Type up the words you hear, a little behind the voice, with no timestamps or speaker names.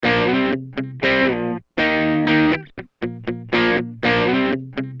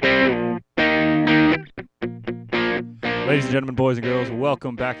Ladies and gentlemen, boys and girls,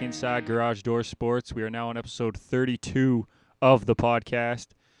 welcome back inside Garage Door Sports. We are now on episode 32 of the podcast.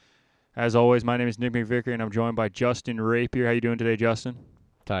 As always, my name is Nick McVicker, and I'm joined by Justin Rapier. How you doing today, Justin?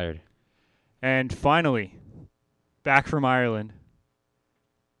 Tired. And finally, back from Ireland,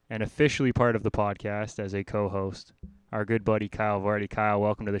 and officially part of the podcast as a co-host, our good buddy Kyle Vardy. Kyle,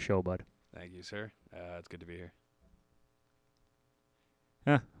 welcome to the show, bud. Thank you, sir. It's good to be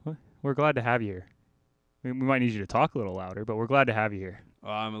here. We're glad to have you here. We might need you to talk a little louder, but we're glad to have you here.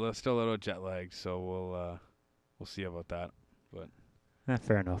 Well, I'm still a little jet lagged, so we'll see about that. But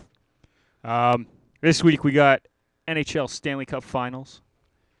Fair enough. This week we got NHL Stanley Cup Finals.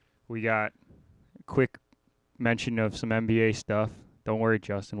 We got a quick mention of some NBA stuff. Don't worry,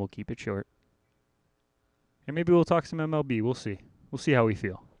 Justin. We'll keep it short. And maybe we'll talk some MLB. We'll see. We'll see how we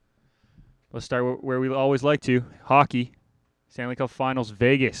feel. Let's start where we always like to. Hockey. Stanley Cup Finals,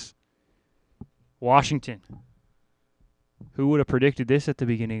 Vegas. Washington. Who would have predicted this at the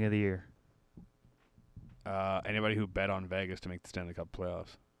beginning of the year? anybody who bet on Vegas to make the Stanley Cup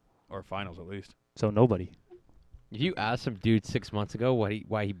playoffs or finals at least. So nobody. If you asked some dude 6 months ago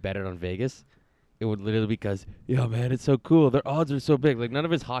why he betted on Vegas, it would literally be because, yeah, man, it's so cool. Their odds are so big. Like, none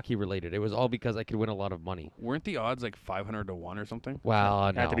of it's hockey related. It was all because I could win a lot of money. Weren't the odds like 500 to 1 or something?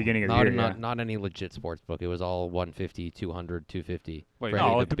 Well, no. At the beginning of the year, not any legit sports book. It was all 150, 200, 250. Wait, for no,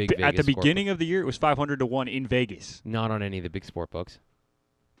 any No, of the big at the Vegas sport beginning books. of the year, it was 500 to 1 in Vegas. Not on any of the big sport books.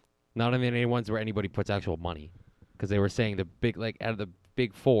 Not on any ones where anybody puts actual money. Because they were saying the big, like, out of the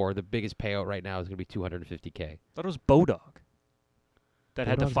big four, the biggest payout right now is going to be $250K. I thought it was Bodog that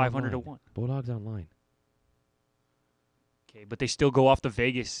had the Bodog's 500 to online. 1. Bodog's online. Okay, but they still go off the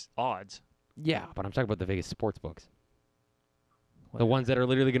Vegas odds. Yeah, but I'm talking about the Vegas sports books. The Well, ones that are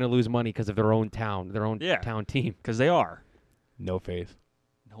literally going to lose money because of their own town, their own Yeah. town team. Because they are. No faith.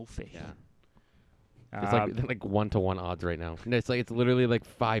 No faith. Yeah. It's like they're like 1-to-1 odds right now. And it's literally like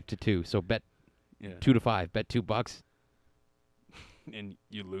 5-2. So bet Yeah. 2-5. Bet $2. And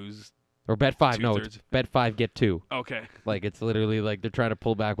you lose. Or bet 5. No, it's Two-thirds. bet 5, get 2. Okay. Like, it's literally like they're trying to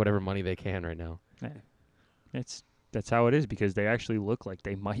pull back whatever money they can right now. That's how it is because they actually look like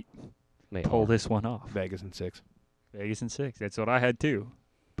they might They pull are. this one off. Vegas in 6. Vegas in 6. That's what I had too.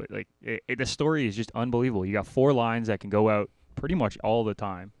 But like the story is just unbelievable. You got 4 lines that can go out pretty much all the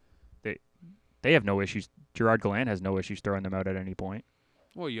time. They have no issues. Gerard Gallant has no issues throwing them out at any point.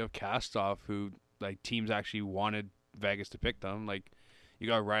 Well, you have Kastoff who like teams actually wanted Vegas to pick them. Like you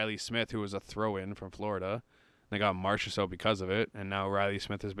got Riley Smith who was a throw-in from Florida. They got Marchessault because of it, and now Riley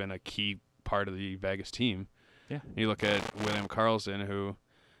Smith has been a key part of the Vegas team. Yeah. You look at William Karlsson, who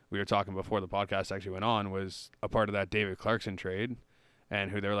we were talking before the podcast actually went on, was a part of that David Clarkson trade,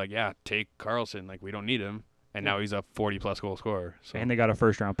 and who they were like, yeah, take Karlsson, like we don't need him, and now he's a 40-plus goal scorer. So. And they got a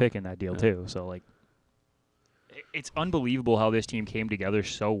first-round pick in that deal Yeah. too. So like, it's unbelievable how this team came together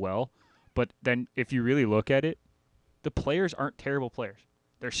so well. But then, if you really look at it, the players aren't terrible players.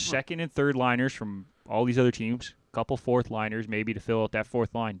 They're second and third liners from all these other teams. Couple fourth liners maybe to fill out that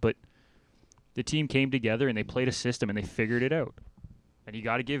fourth line. But the team came together and they played a system and they figured it out. And you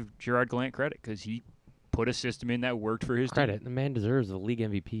got to give Gerard Gallant credit because he put a system in that worked for his team. Credit. The man deserves the league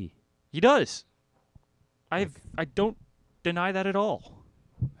MVP. He does. I don't deny that at all.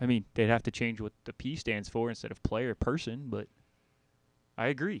 I mean, they'd have to change what the P stands for instead of player person, but I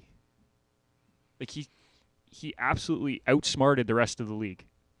agree. Like he absolutely outsmarted the rest of the league.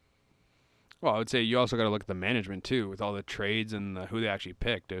 Well, I would say you also got to look at the management too, with all the trades and who they actually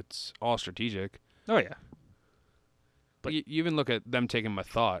picked. It's all strategic. Oh yeah. But you even look at them taking my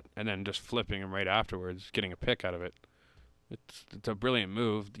thought and then just flipping him right afterwards, getting a pick out of it. It's a brilliant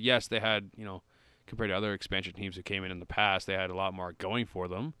move. Yes, they had, compared to other expansion teams that came in the past, they had a lot more going for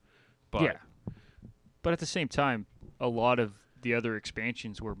them. But Yeah. But at the same time, a lot of the other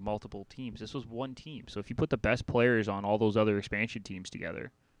expansions were multiple teams. This was one team. So if you put the best players on all those other expansion teams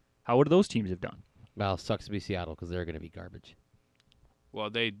together, how would those teams have done? Well, sucks to be Seattle because they're going to be garbage. well,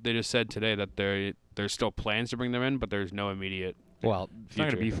 they just said today that there's still plans to bring them in, but there's no immediate. Well, It's not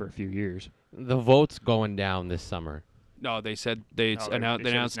going to future. be for a few years. the vote's going down this summer. No, they said they No,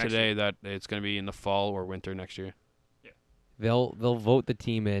 they announced said it's next today year. that it's going to be in the fall or winter next year. They'll vote the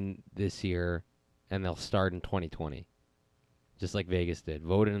team in this year, and they'll start in 2020, just like Vegas did.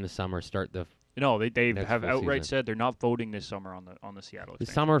 Vote it in the summer, start the No, they Next have full outright season. said they're not voting this summer on the Seattle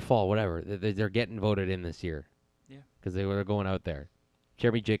expansion. summer, fall, whatever. They're getting voted in this year. Yeah. Because they were going out there.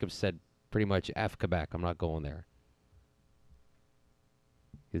 Jeremy Jacobs said pretty much F Quebec. I'm not going there.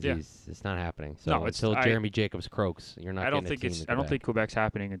 Because Yeah. it's not happening. So No, it's- until I- Jeremy Jacobs croaks, you're not. I don't getting a think team it's. in I don't Quebec. think Quebec's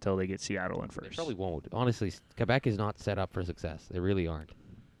happening until they get Seattle in They first. probably won't. Honestly, Quebec is not set up for success. They really aren't.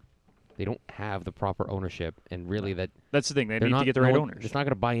 They don't have the proper ownership, and really That's the thing. They they're need not to get the no right one- owners. It's not going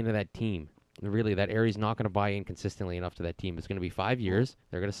to buy into that team. And really, that area's not going to buy in consistently enough to that team. It's going to be 5 years.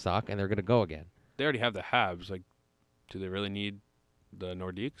 They're going to suck, and they're going to go again. They already have the Habs. Like, do they really need the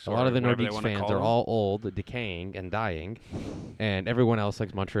Nordiques? A lot of the or whatever they Nordiques wanna fans call are them? all old, decaying, and dying, and everyone else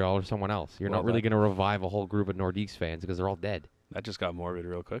likes Montreal or someone else. You're Well, not really that- going to revive a whole group of Nordiques fans because they're all dead. That just got morbid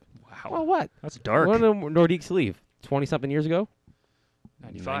real quick. Wow, Well, what? that's dark. When did the Nordiques leave? 20-something years ago?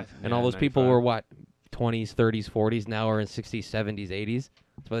 95. And all those people were what? 20s, 30s, 40s, now are in 60s, 70s, 80s.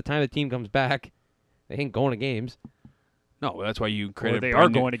 So by the time the team comes back, they ain't going to games. No, that's why you create Or a they brand are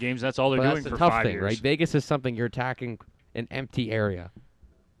new- going to games. That's all they're But doing that's the for tough 5 thing, years. right? Vegas is something you're attacking an empty area.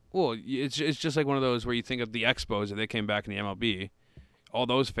 Well, it's just like one of those where you think of the Expos if they came back in the MLB. All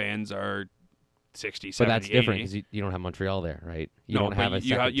those fans are 60, But 70, that's different 80. because you don't have Montreal there, right? You No, don't have but a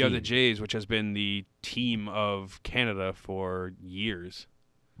you have, second you have the team. Jays, which has been the team of Canada for years.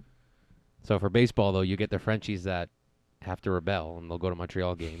 So for baseball, though, you get the Frenchies that have to rebel, and they'll go to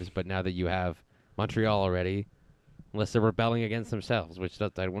Montreal games. But now that you have Montreal already, unless they're rebelling against themselves, which I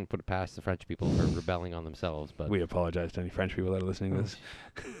wouldn't put it past the French people for rebelling on themselves. But We apologize to any French people that are listening to this.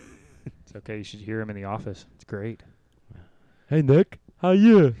 It's okay. You should hear him in the office. It's great. hey, Nick, how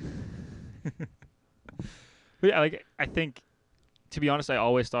you? But yeah, like I think, to be honest, I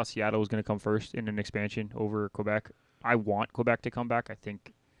always thought Seattle was going to come first in an expansion over Quebec. I want Quebec to come back. I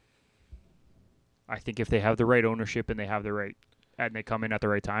think if they have the right ownership and they come in at the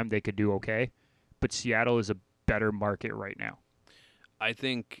right time, they could do okay. But Seattle is a better market right now. I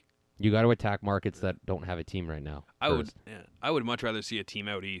think You got to attack markets that don't have a team right now. I would first. I would much rather see a team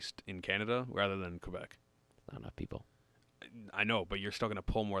out east in Canada rather than Quebec. Not enough people. I know, but you're still going to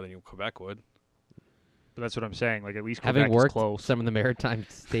pull more than Quebec would. But that's what I'm saying. Like at least Having Quebec is worked close. some of the maritime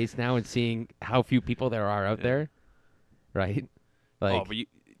states now and seeing how few people there are out Yeah. there, right? Like, Oh, but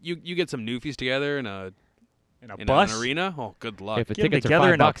you get some newfies together in in a an bus. arena. Oh, good luck. if the Get 'em tickets are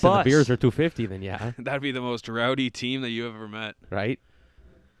together in a $5 and the bus. beers are $2.50, then yeah, That'd be the most rowdy team that you ever met. right?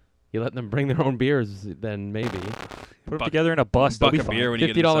 You let them bring their own beers, then maybe Put them Buck- together in a bus. They'll buck be a fine. beer when you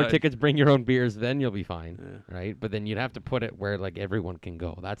get $50 inside. tickets. Bring your own beers, then you'll be fine, Yeah. right? But then you'd have to put it where like everyone can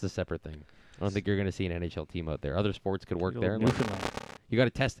go. That's a separate thing. I don't think you're going to see an NHL team out there. Other sports could work there. Like, Newfoundland. you got to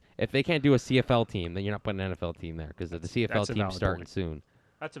test. If they can't do a CFL team, then you're not putting an NFL team there because the CFL that's a team's valid starting point. soon.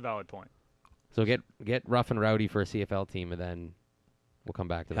 That's a valid point. So get rough and rowdy for a CFL team, and then we'll come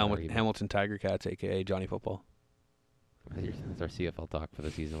back to that. argument. Hamilton Tiger Cats, a.k.a. Johnny Football. That's our CFL talk for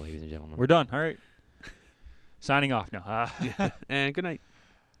the season, ladies and gentlemen. We're done. All right. Signing off now. And good night.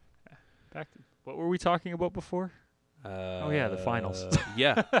 Back to, what were we talking about before? Yeah, the finals.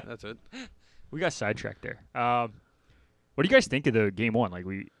 Yeah, that's it. We got sidetracked there. What do you guys think of the game one? Like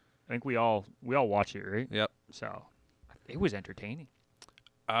I think we all watched it, right? Yep. So it was entertaining.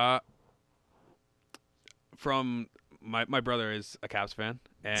 From my brother is a Caps fan,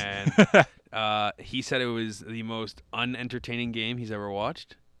 and he said it was the most unentertaining game he's ever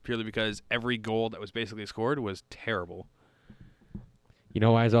watched, purely because every goal that was basically scored was terrible. You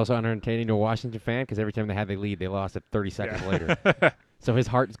know why he's also entertaining to a Washington fan? Because every time they had the lead, they lost it 30 seconds later. So his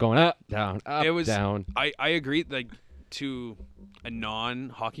heart's going up, down, up, It was- down. I agree. Like, to a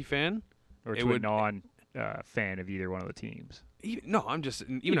non-hockey fan, Or It to a would- non fan of either one of the teams. no, I'm just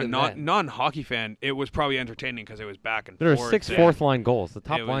even a Even then. non-hockey fan. It was probably entertaining because it was back and There were forth. 6 and- fourth line goals. The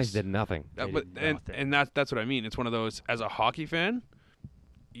top It lines was- did nothing. Uh, They but did nothing. and that's what I mean. It's one of those, as a hockey fan,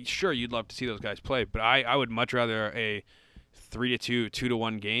 sure you'd love to see those guys play, but I would much rather a 3-2,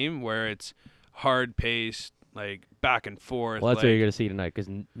 2-1 game where it's hard paced, like back and forth. Well, that's like, what you're going to see tonight because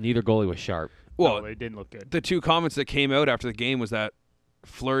neither goalie was sharp. well, No, they didn't look good. the two comments that came out after the game was that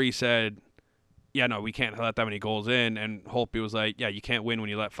Fleury said, "Yeah, no, we can't let that many goals in," and Holtby was like, "Yeah, you can't win when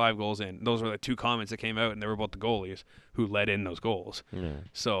you let 5 goals in." Those were the two comments that came out, and they were both the goalies who let in those goals. Yeah.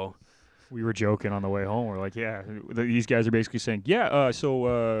 So We were joking on the way home. We're like, yeah, these guys are basically saying, yeah,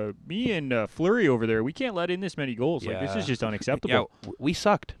 so me and Fleury over there, we can't let in this many goals. Like, this Yeah. is just unacceptable. yeah, we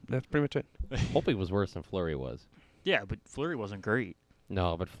sucked. That's pretty much it. Holtby was worse than Fleury was. Yeah, but Fleury wasn't great.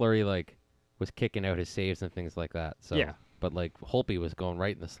 No, but Fleury was kicking out his saves and things like that. So Yeah. But Holtby was going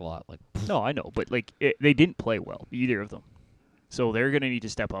right in the slot. No, I know, but they didn't play well, either of them. So they're going to need to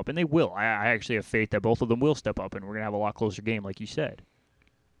step up, and they will. I actually have faith that both of them will step up, and we're going to have a lot closer game, like you said.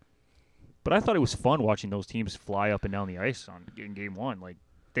 But I thought it was fun watching those teams fly up and down the ice in game one. Like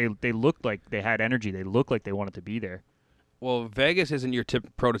they looked like they had energy. They looked like they wanted to be there. Well, Vegas isn't your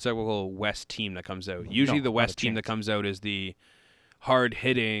prototypical West team that comes out. Usually No, the not a West team that chance. comes out is the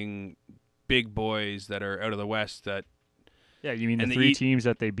hard-hitting big boys that are out of the West that Yeah, you mean And the the three E- teams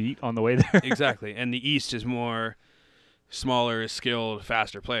that they beat on the way there? exactly. And the East is more smaller, skilled,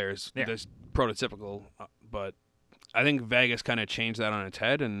 faster players. Yeah. That's prototypical. But I think Vegas kind of changed that on its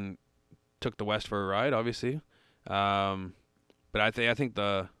head and took the West for a ride, obviously. But I think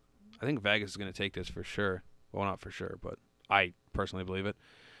Vegas is going to take this for sure. Well, not for sure, but I personally believe it.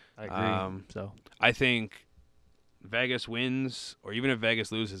 I agree. So I think Vegas wins, or even if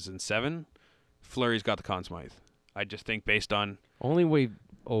Vegas loses in 7, Fleury's got the Conn Smythe. I just think based on Only way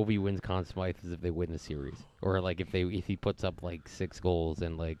Ovi wins Conn Smythe is if they win the series, or like if he puts up like 6 goals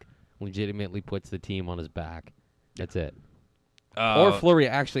and like legitimately puts the team on his back. That's it. Or Fleury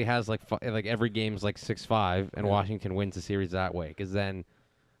actually has like every game's like 6-5, and Washington wins the series that way, because then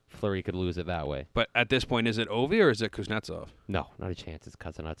Fleury could lose it that way. But at this point, is it Ovi or is it Kuznetsov? No, not a chance. It's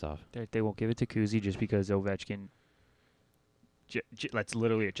Kuznetsov. they won't give it to Kuzi just because Ovechkin. That's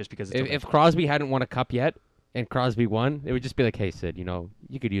literally it. Just because it's If Crosby hadn't won a cup yet, and Crosby won, it would just be like, hey, Sid,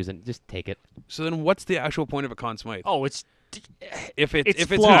 you could use it. Just take it. So then, what's the actual point of a Conn Smythe? it's if it's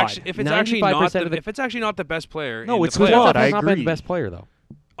flawed. actually not 95% of the- if it's actually not the best player. No, in it's the playoffs flawed. I Kuznetsov's not been agree. the best player, though.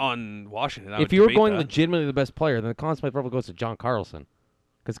 on Washington. I If would you were debate going that. legitimately the best player, then the Conn Smythe probably goes to John Carlson.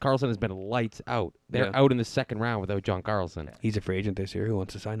 Because Carlson has been lights out. They're Yeah. out in the second round without John Carlson. He's a free agent this year. Who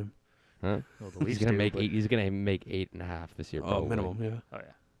wants to sign him? Huh? Well, the He's Leafs gonna do, make but- 8. He's gonna make 8.5 this year. Oh, Probably. minimum. Yeah. Oh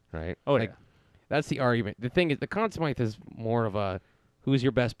yeah. Right. Oh Like, yeah. That's the argument. The thing is, the Conn Smythe is more of a who's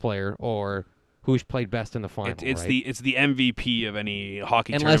your best player or who's played best in the final. It's right? the MVP of any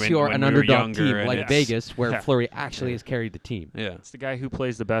hockey Unless tournament. you're when an we were underdog younger team and like it's- Vegas, where Yeah. Fleury actually has carried the team. Yeah. It's the guy who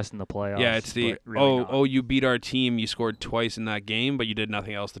plays the best in the playoffs. Yeah, it's the but really not. you beat our team. You scored twice in that game, but you did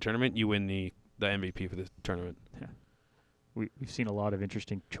nothing else the tournament. You win the MVP for the tournament. We've seen a lot of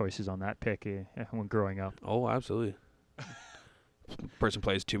interesting choices on that pick when growing up. Oh, absolutely. Person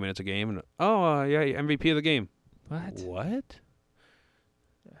plays 2 minutes a game, and yeah, MVP of the game. What?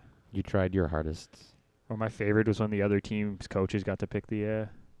 You tried your hardest. Or my favorite was when the other team's coaches got to pick the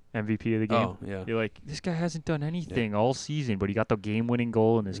MVP of the game. Oh, yeah. You're like, this guy hasn't done anything all season, but he got the game-winning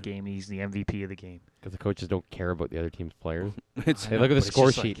goal in this game. He's the MVP of the game. Because the coaches don't care about the other team's players. It's Hey, look at the But it's score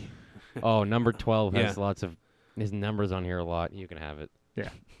just like- sheet. Oh, number 12 has Yeah. lots of his numbers on here a lot. You can have it.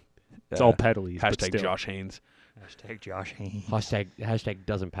 It's all pedalies. but Hashtag still. Josh Haynes. Hashtag Josh Haynes. Hashtag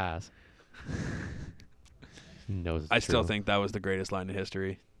doesn't pass. He knows it's I still true. think that was the greatest line in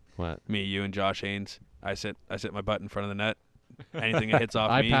history. What? Me, you, and Josh Haynes. I sit my butt in front of the net. Anything that hits off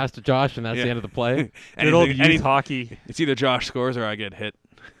I me. passed to Josh, and that's Yeah. the end of the play. Good old anything- youth hockey. It's either Josh scores or I get hit.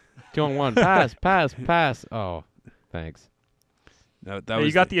 2-on-1. Pass. Oh, thanks. That Hey, was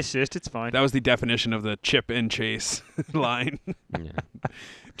you got the assist. It's fine. that was the definition of the chip in chase line. Yeah.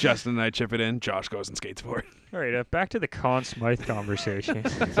 Justin and I chip it in. Josh goes and skates for it. All right, back to the Conn Smythe conversation.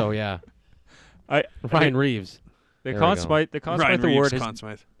 So yeah, I Ryan Reeves. The There Conn we go. Smythe, the Conn Ryan Smythe Reeves, award Conn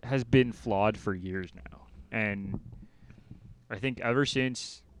Smythe. has been flawed for years now, and I think ever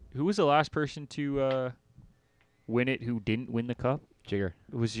since who was the last person to win it who didn't win the cup? Jigger.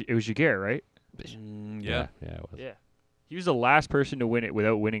 It was Jaguar, right? Yeah. Yeah, it was. Yeah. He was the last person to win it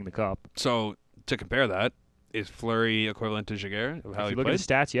without winning the cup. So to compare that, is Fleury equivalent to Jaguar of how if he you look played? at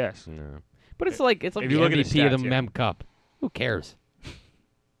the stats, yes. No. But it's like If the you look at the MVP of stats, the yeah. Mem Cup. Who cares?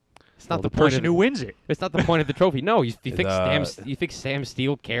 It's not Well, the, the point person of who wins it. It's not the point of the trophy. No, you think The- you think Sam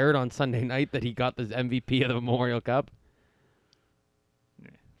Steele cared on Sunday night that he got the MVP of the Memorial Cup?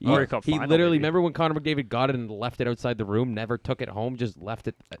 Memorial Cup He final, literally maybe. remember when Connor McDavid got it and left it outside the room, never took it home, just left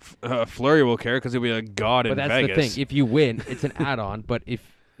it. Fleury will care because he'll be a god But in that's Vegas. the thing. If you win, it's an add-on. But if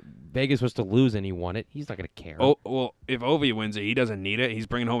Vegas was to lose and he won it, he's not going to care. Oh well, if Ovi wins it, he doesn't need it. He's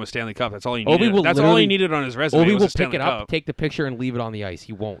bringing home a Stanley Cup. That's all he Ovi needed. will That's all he literally- needed on his resume. Ovi was will a Stanley pick it up, Cup. take the picture, and leave it on the ice.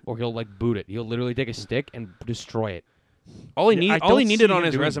 He won't, or he'll like boot it. He'll literally take a stick and destroy it. All he Yeah, I all he don't needed see on him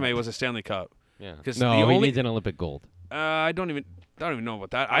his doing resume that. was a Stanley Cup. Yeah. 'Cause No, the he only- needs an Olympic gold. I don't even know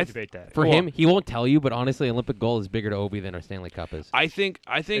about that. I I debate that. For Well- him, he won't tell you, but honestly, Olympic gold is bigger to Ovi than our Stanley Cup is. think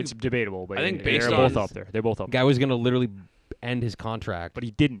It's debatable, but I think they're based both on- up there. They're both up The there. guy was going to literally end his contract. But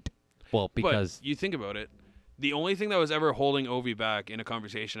he didn't. Well, because but you think about it, the only thing that was ever holding Ovi back in a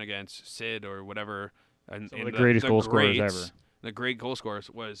conversation against Sid or whatever, and Some of the greatest goal scorers ever. the great goal scorers,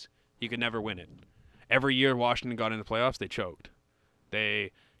 was he could never win it. Every year Washington got in the playoffs, they choked.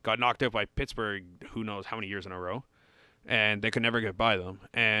 They got knocked out by Pittsburgh, who knows how many years in a row, and they could never get by them.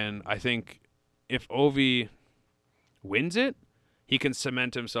 And I think if Ovi wins it, he can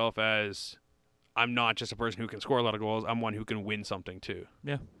cement himself as, I'm not just a person who can score a lot of goals. I'm one who can win something too.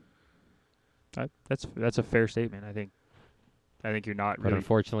 That's a fair statement. I think you're not but really.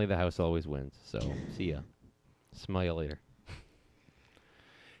 unfortunately, the house always wins. So, see ya. Smell you later.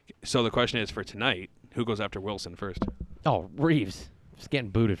 So the question is for tonight, who goes after Wilson first? Oh, Reeves. Just getting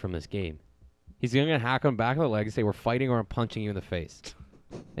booted from this game. He's going to hack him back in the leg and say, "We're fighting or I'm punching you in the face."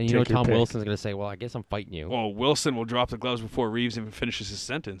 And you know Take your Tom pick. Wilson's going to say, "Well, I guess I'm fighting you." Well, Wilson will drop the gloves before Reeves even finishes his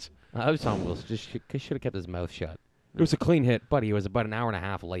sentence. I was Tom Wilson. Just should have kept his mouth shut. It was a clean hit, buddy. It was about an hour and a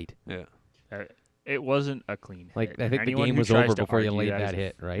half late. Yeah. It wasn't a clean Like, hit. I think the Anyone game who was tries over to before you argue laid that that is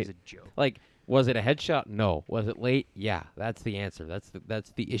hit, right? is a joke. Like, was it a headshot? No. Was it late? Yeah. That's the answer.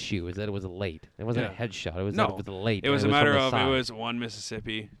 That's the issue, is that it was late. It wasn't a Yeah. headshot. It was No. that it was late. It was a and matter from the of side. it was 1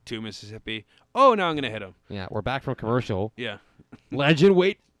 Mississippi, 2 Mississippi. Oh, now I'm going to hit him. Yeah, we're back from commercial. Yeah. Legend,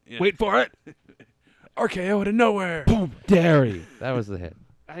 wait Yeah. wait for it. RKO out of nowhere. Boom, Derry. That was the hit.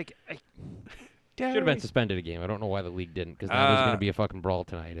 I Should have been suspended a game. I don't know why the league didn't, because now there's going to be a fucking brawl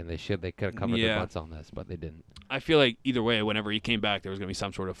tonight, and they could have covered their Yeah. butts on this, but they didn't. I feel like either way, whenever he came back, there was going to be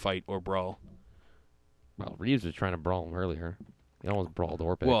some sort of fight or brawl. Well, Reeves was trying to brawl him earlier. He almost brawled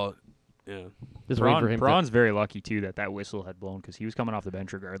Orpik. Well, yeah. just waiting for him Braun's very lucky too that whistle had blown because he was coming off the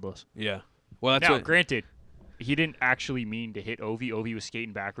bench regardless. Yeah. Well, that's Now, what. granted, he didn't actually mean to hit Ovi. Ovi was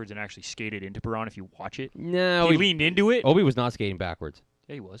skating backwards and actually skated into Braun. If you watch it, to. No, he leaned into it. Obi was not skating backwards.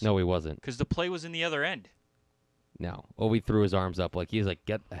 Yeah, he was. No, he wasn't. because the play was in the other end. No. Obi threw his arms up like he was like,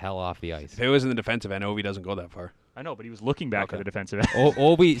 get the hell off the ice. If it was in the defensive end, Ovi doesn't go that far. I know, but he was looking back Okay. at the defensive end.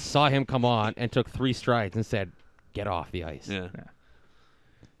 Obi saw him come on and took 3 strides and said, get off the ice. Yeah. Yeah.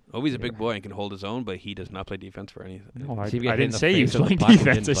 Ovi's a big boy and can hold his own, but he does not play defense for anything. No, I See if you get hit in didn't the say he face was or the playing puck and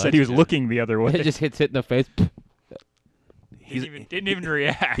defense. I didn't said he was budge. looking the other way. It just hits it in the face. Didn't even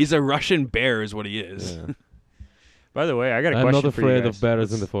react. He's a Russian bear, is what he is. Yeah. By the way, I got a I'm question not for you afraid guys. of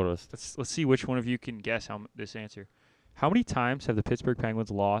bears in the forest. Let's see which one of you can guess this answer. How many times have the Pittsburgh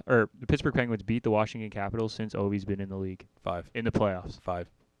Penguins beat the Washington Capitals since Ovi's been in the league 5. in the playoffs? 5.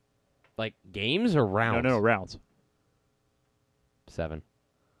 Like games or rounds? No, rounds. 7.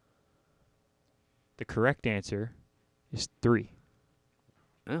 The correct answer is 3.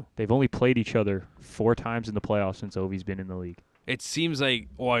 Oh. They've only played each other 4 times in the playoffs since Ovi's been in the league. It seems like,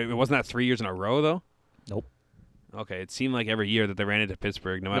 well, it wasn't that 3 years in a row, though? Nope. Okay, it seemed like every year that they ran into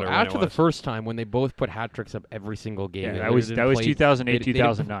Pittsburgh, no matter when after it the was. first time when they both put hat tricks up every single game. Yeah, they that was didn't play- 2008, they didn't-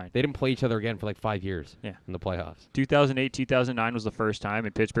 2009. They didn't play each other again for like 5 years. Yeah. In the playoffs. 2008, 2009 was the first time,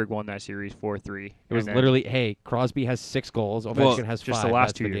 and Pittsburgh won that series 4-3. It was literally, hey, Crosby has 6 goals, Ovechkin has 5. just the last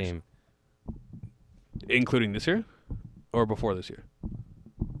That's 2 the years. game. Including this year? Or before this year?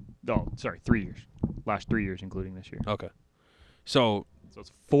 Oh, sorry, 3 years. Last 3 years, including this year. Okay. So So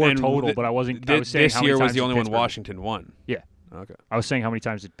it's 4 and total, th- but I wasn't. I was saying this how many year was times the did only one Pittsburgh- Washington won. Yeah. Okay. I was saying how many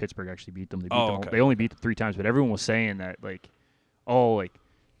times did Pittsburgh actually beat them? They beat Oh, them. okay. They only beat them 3 times, but everyone was saying that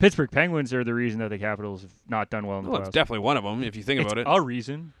Pittsburgh Penguins are the reason that the Capitals have not done well in the Well, playoffs. it's definitely one of them if you think It's about it. a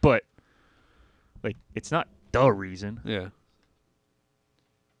reason, but it's not the reason. Yeah.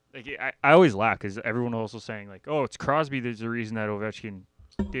 I always laugh because everyone also saying oh, it's Crosby. There's the reason that Ovechkin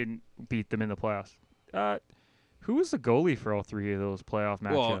didn't beat them in the playoffs. Who was the goalie for all 3 of those playoff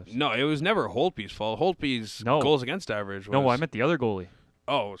Well, matchups? no, it was never Holtby's fault. Holtby's No. goals against average was... No, I meant the other goalie.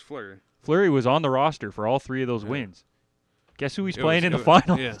 Oh, it was Fleury. Fleury was on the roster for all 3 of those Yeah. wins. Guess who he's It playing was- in the it was-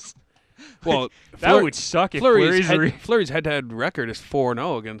 finals? yeah. Well, That would suck if Fleury's Fleury's Fleury's head-to-head record is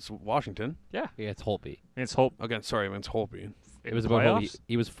 4-0 against Washington. Yeah, it's Holtby. It's Hope. Against Holtby. It was about Holtby.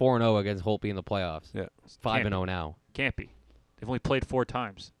 He was 4-0 against Holtby in the playoffs. Yeah. 5-0 now. Can't be. They've only played 4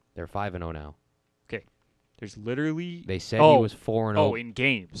 times. They're 5-0 now. There's literally. They said Oh. he was 4-0. Oh, in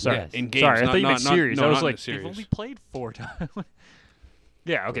games. Sorry. Yes. In games, Sorry, I not- thought you meant not- series. no, I was not in like, the they've series. only played 4 times.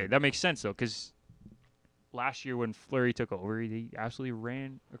 Yeah, okay, that makes sense though, because last year when Fleury took over, he absolutely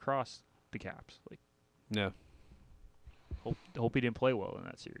ran across the Caps. Yeah. Hope he didn't play well in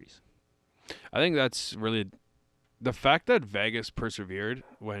that series. I think that's really... The fact that Vegas persevered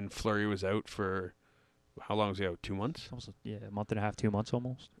when Fleury was out for... How long was he out? 2 months? Almost, a month and a half, 2 months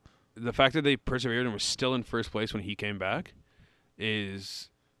almost. The fact that they persevered and were still in first place when he came back is...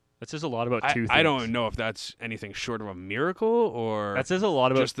 That says a lot about I 2 things. I don't know if that's anything short of a miracle or... That says a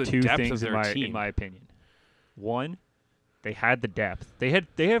lot about just the 2 depth of things in their my team. opinion. One, they had the depth. They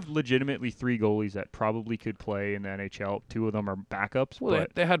have legitimately 3 goalies that probably could play in the NHL. 2 of them are backups. Well,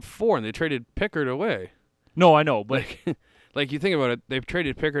 but they had 4 and they traded Pickard away. no, I know, but Like you think about it, they've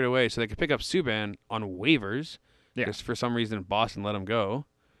traded Pickard away so they could pick up Subban on waivers. Yeah. Because for some reason Boston let him go.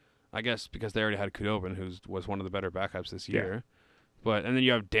 I guess because they already had Khudobin, who was one of the better backups this Yeah. year. And then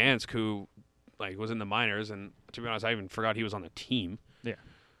you have Dansk, who was in the minors, and to be honest, I even forgot he was on the team. Yeah.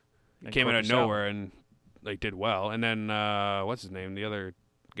 He And came out of Korpisalo. nowhere and did well. And then what's his name? The other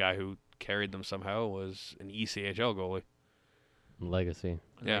guy who carried them somehow was an ECHL goalie. Legacy.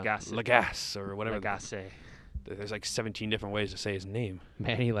 Lagasse or whatever. Lagasse. There's 17 different ways to say his name.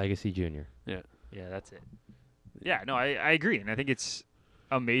 Manny Legacy Jr. Yeah, that's it. Yeah, no, I agree, and I think it's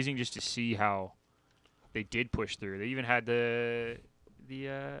amazing just to see how they did push through. They even had the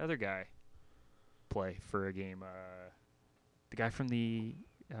other guy play for a game. The guy from the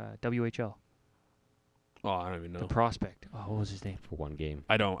WHL, Oh, I don't even the know. prospect. Oh, what was his name? For one game.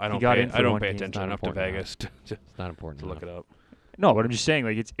 I don't got pay, in for I don't one pay game. It's attention not enough to important Vegas to It's not important look enough. it up. No, but I'm just saying,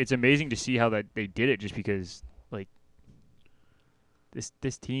 like it's amazing to see how that they did it, just because like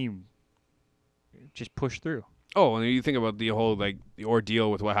this team just pushed through. Oh, and you think about the whole the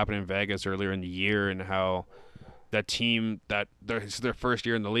ordeal with what happened in Vegas earlier in the year, and how that team it's their first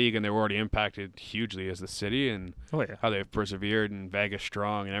year in the league, and they were already impacted hugely as the city, and Oh yeah. how they've persevered and Vegas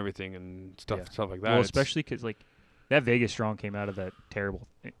strong and everything and stuff like that. Well, It's- especially because like that Vegas Strong came out of that terrible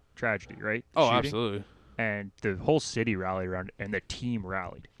tragedy, right? The oh, shooting. absolutely, And the whole city rallied around it, and the team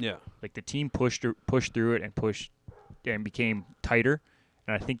rallied. yeah. Like the team pushed through it and became tighter,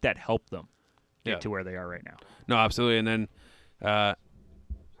 and I think that helped them get Yeah. to where they are right now. No, absolutely. And then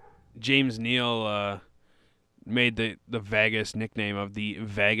James Neal made the Vegas nickname of the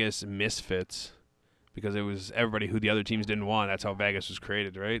Vegas Misfits because it was everybody who the other teams didn't want. That's how Vegas was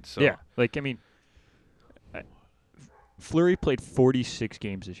created, right? So Yeah, like I mean, Fleury played 46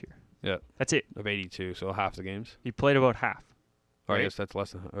 games this year. Yeah. That's it. of 82, so half the games. He played about half, Or I Right. guess that's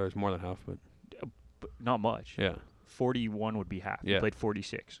less than, or it's more than half, but but not much. yeah. 41 would be half. He Yeah. played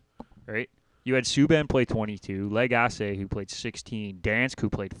 46, right? You had Subban play 22, Leg Asse who played 16, Dansk who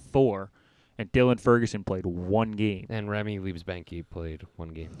played 4, and Dylan Ferguson played 1 game. And Remy Liebsbanke played one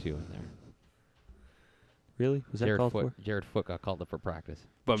game too in there. Really? Was that Jared called Foot, for? Jared Foot got called up for practice.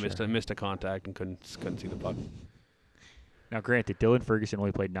 But Sure. missed a contact and couldn't see the puck. Now, granted, Dylan Ferguson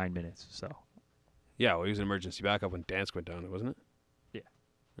only played 9 minutes, so. Yeah, well, he was an emergency backup when Dansk went down, wasn't it?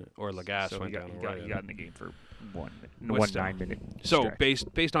 Yeah. Or Lagasse so went he down. got, or he, got, he whatever. got in the game for one still. 9-minute So stretch.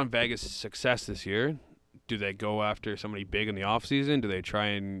 based on Vegas' success this year, do they go after somebody big in the offseason? Do they try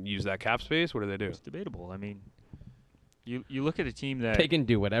and use that cap space? What do they do? It's debatable. I mean, you look at a team that They can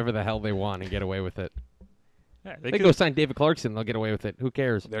do whatever the hell they want and get away with it. yeah, They could- go sign David Clarkson, they'll get away with it. Who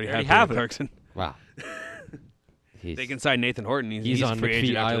cares? They already already have have David it. Clarkson. Wow. They can sign Nathan Horton. He's a on free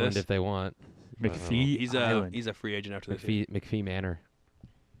agent McPhee after Island this. if they want. McPhee He's Island. a free agent after this. year. McPhee Manor.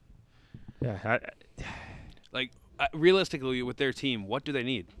 yeah, Realistically, with their team, what do they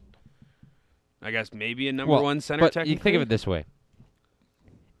need? I guess maybe a number Well, one center. But Technically, you think of it this way: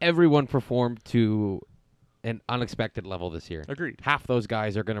 everyone performed to an unexpected level this year. agreed. Half those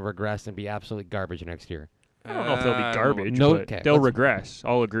guys are going to regress and be absolute garbage next year. I don't know if they'll be garbage, No, but okay, they'll let's- regress.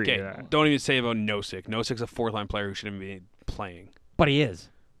 I'll agree to Okay, that. don't even say about Nosek. Nosek's a fourth-line player who shouldn't be playing. But he is.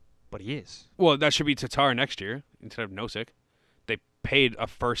 But he is. Well, that should be Tatar next year instead of Nosek. They paid a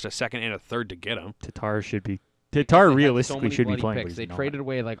first, a second, and a third to get him. Tatar should be. They Tatar had realistically so many should be bloody playing. Picks. But They he's not. traded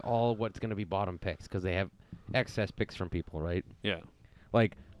away like all what's going to be bottom picks because they have excess picks from people, right? Yeah.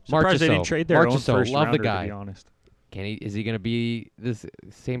 Like Surprised they didn't Marchessault. trade their own Marchessault, first love the rounder, guy. to be honest. Is he going to be this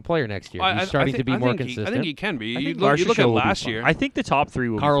same player next year? I He's starting to be more think consistent. I think he can be. I You think look Marchessault at will be last fine. year. I think the top 3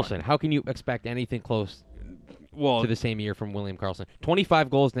 will Carlson, be fine. how can you expect anything close Well, to the same year from William Carlson? 25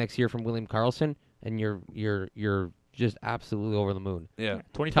 goals next year from William Carlson, and you're just absolutely over the moon. yeah.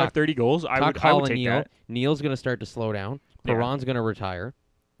 25, Tuck- 30 goals. I Tuck would Hall and take Neal. that. Neal's going to start to slow down. Yeah. Perron's going to retire.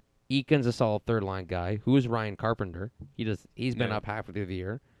 Eakin's a solid third line guy. Who is Ryan Carpenter? He's been Yeah. up half of the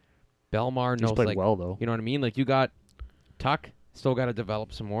year. Belmar He's knows played like well though. you know what I mean? Like you got Tuck, still got to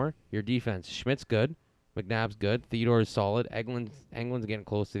develop some more. Your defense, Schmidt's good, McNabb's good, Theodore's solid, England's getting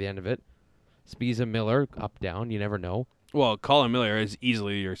close to the end of it. Spiza, Miller, up down, you never know. Well, Colin Miller is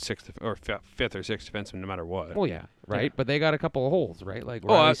easily your fifth or sixth defenseman, no matter what. Well, yeah, right. But they got a couple of holes, right? Like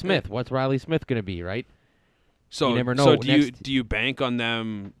Oh, Riley Smith. What's Riley Smith going to be, right? So you never know. So do Next- you bank on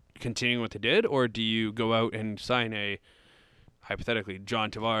them continuing what they did, or do you go out and sign a hypothetically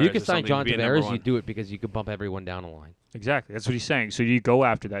John Tavares? You could or sign something John to be a number Tavares. one? You do it because you could bump everyone down the line. Exactly. That's what he's saying. So you go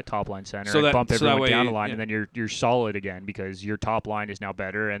after that top line center So and that- bump so that everyone down way- the line, yeah. and then you're solid again because your top line is now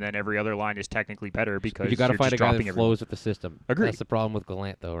better, and then every other line is technically better because You got to you're find just a guy dropping that everyone. flows with the system. Agreed. That's the problem with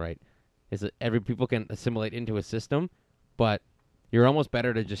Gallant, though, right? Is that every people can assimilate into a system, but you're almost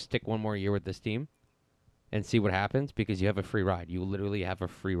better to just stick one more year with this team and see what happens because you have a free ride. You literally have a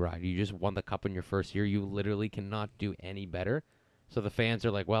free ride. You just won the cup in your first year. You literally cannot do any better. So the fans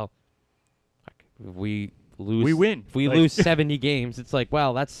are like, well, fuck, if we lose, We win. If we Like- lose 70 games, it's like,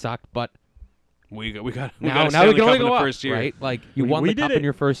 well, that sucked, but We got now a we Stanley can only Cup in go the up, first year. right? Like you We- won we the did cup it. in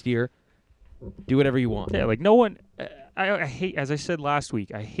your first year. Do whatever you want. Yeah, like no one. I hate, as I said last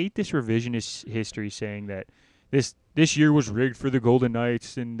week, I hate this revisionist history saying that this year was rigged for the Golden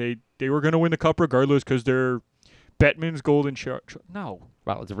Knights and they were going to win the cup regardless because they're Bettman's golden shot. No,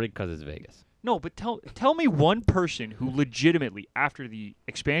 Well, it's rigged because it's Vegas. No, but tell me one person who legitimately, after the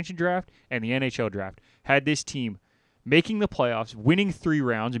expansion draft and the NHL draft, had this team making the playoffs, winning 3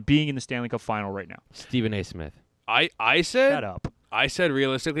 rounds, and being in the Stanley Cup final right now. Stephen A. Smith. I said Shut up. I said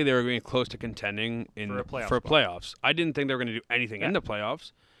realistically they were getting close to contending For a playoff for spot. playoffs. I didn't think they were going to do anything in Yeah. the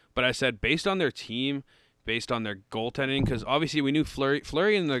playoffs, but I said based on their team, based on their goaltending, because obviously we knew Fleury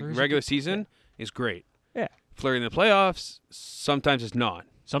in the Fleury's regular good. season is great. Yeah. Fleury in the playoffs sometimes is not.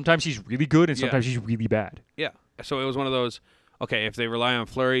 Sometimes he's really good, and Yeah. sometimes he's really bad. Yeah. So it was one of those. Okay, if they rely on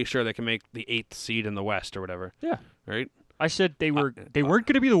Fleury, sure they can make the 8th seed in the West or whatever. Yeah. Right. I said they weren't going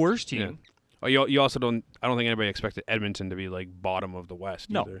to be the worst team. Yeah. Oh, you also don't. I don't think anybody expected Edmonton to be like bottom of the West.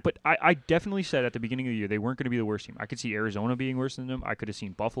 No, either. but I definitely said at the beginning of the year they weren't going to be the worst team. I could see Arizona being worse than them. I could have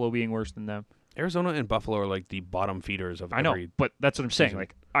seen Buffalo being worse than them. Arizona and Buffalo are like the bottom feeders of I know, every. but that's what I'm saying. season.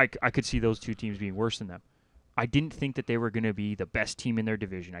 Like I could see those 2 teams being worse than them. I didn't think that they were going to be the best team in their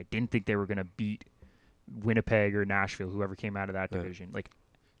division. I didn't think they were going to beat Winnipeg or Nashville, whoever came out of that Yeah. division. Like,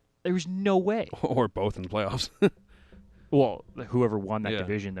 there was no way. Or both in the playoffs. Well, whoever won that Yeah.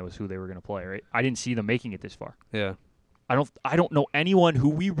 division, that was who they were going to play, right? I didn't see them making it this far. Yeah. I don't know anyone who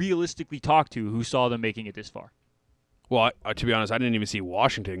we realistically talked to who saw them making it this far. Well, to be honest, I didn't even see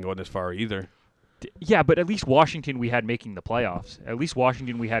Washington going this far either. Yeah, but at least Washington we had making the playoffs. At least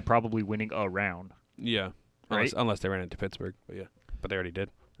Washington we had probably winning a round. Yeah. Right? Unless they ran into Pittsburgh. But yeah. But they already did.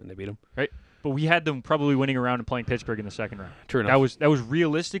 And they beat them. But we had them probably winning a round and playing Pittsburgh in the second round. True enough. That was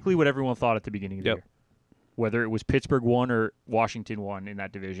realistically what everyone thought at the beginning of the Yep. year. Whether it was Pittsburgh won or Washington won in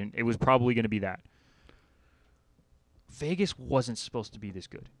that division, it was probably going to be that. Vegas wasn't supposed to be this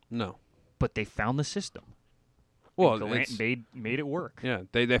good, No. but they found the system. Well, And Gallant it's, made it work. yeah,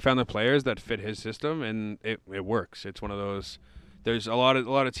 they found the players that fit his system, and it works. It's one of those. There's a lot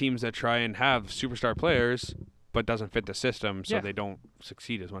of teams that try and have superstar players, but doesn't fit the system, so Yeah. they don't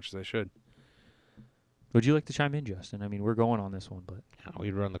succeed as much as they should. Would you like to chime in, Justin? I mean, we're going on this one, but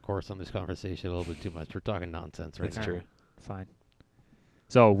We run the course on this conversation a little bit too much. We're talking nonsense right That's now. true. fine.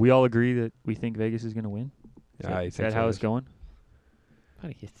 So we all agree that we think Vegas is going to win. Yeah, I Is think that so, how yes. it's going?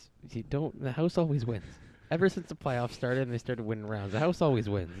 Buddy, you don't. The house always wins. Ever since the playoffs started and they started winning rounds, the house always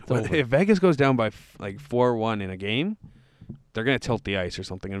wins. It's Well, over. if Vegas goes down by 4-1 in a game, they're gonna tilt the ice or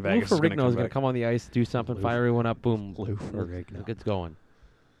something, and Lou Vegas is Ferrigno gonna is come going back. to come on the ice, do something, Lou- fire everyone up, boom. Lou Look, Ferrigno. it's going.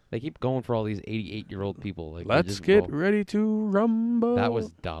 They keep going for all these 88-year-old people. Like, they Let's just get go. ready to rumble. That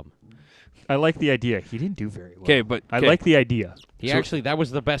was dumb. I like the idea. He didn't do very well. okay, but I like the idea. That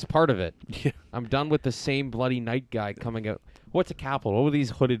was the best part of it. Yeah. I'm done with the same bloody night guy coming out. What's a capital? What were these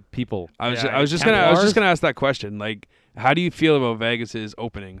hooded people? I was Yeah, just Templars? gonna ask that question. Like, how do you feel about Vegas's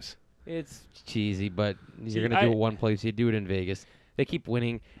openings? It's cheesy, but See, you're gonna do it one place. You do it in Vegas. They keep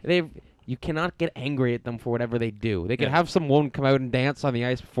winning. You cannot get angry at them for whatever they do. They can Yeah. have someone come out and dance on the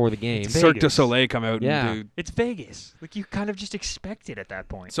ice before the game. It's Cirque du Vegas. Soleil come out Yeah. and do. It's Vegas. Like, you kind of just expect it at that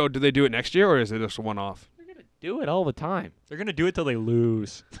point. So do they do it next year, or is it just a one-off? They're gonna do it all the time. They're going to do it till they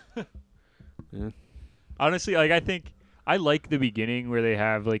lose. Yeah. Honestly, like, I like the beginning where they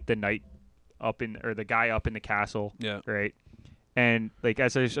have, like, the knight or the guy up in the castle, Yeah. right? And, like,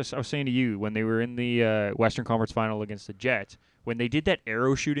 as I was saying to you, when they were in the Western Conference Final against the Jets, when they did that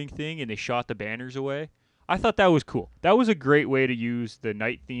arrow shooting thing and they shot the banners away, I thought that was cool. That was a great way to use the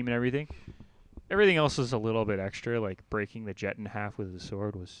knight theme and everything. Everything else was a little bit extra, like breaking the jet in half with the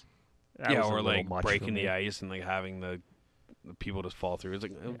sword was. That Yeah, was a or little like much for breaking me. the ice and like having the people just fall through. It's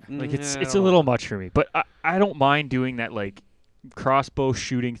like Like it's I it's a don't little know. much for me, but I don't mind doing that like crossbow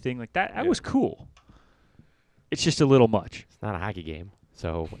shooting thing like that. That Yeah. was cool. It's just a little much. It's not a hockey game,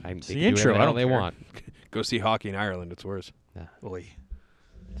 so they the can do intro, whatever the I hell don't they care. want. Go see hockey in Ireland. It's worse. Oy.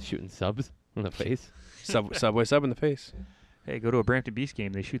 Shooting subs in the face. Subway sub in the face Hey, go to a Brampton Beast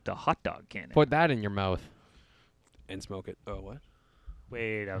game. They shoot the hot dog cannon. Put that in your mouth. and smoke it. Oh, what?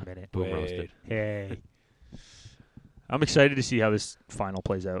 Wait a minute. Boom Wait. roasted. Hey. I'm excited to see how this final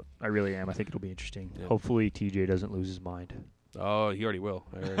plays out. I really am. I think it'll be interesting. Yeah. Hopefully TJ doesn't lose his mind. Oh, he already will.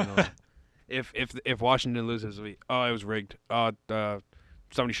 I already know. If Washington loses, it was rigged.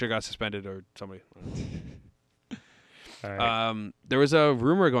 Somebody should have got suspended or somebody. All right. There was a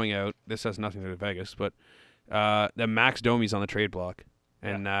rumor going out. This has nothing to do with Vegas, but that Max Domi's on the trade block,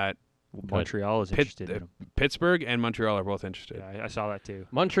 and that Montreal is Pitt- interested in him. Pittsburgh and Montreal are both interested. Yeah, I saw that too.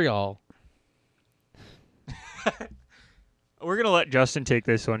 Montreal. We're going to let Justin take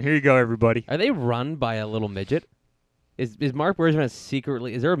this one. Here you go, everybody. Are they run by a little midget? Is Mark Bergevin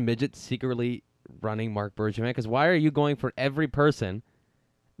secretly? Is there a midget secretly running Mark Bergevin? Because why are you going for every person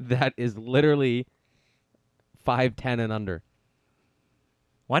that is literally 5'10" and under?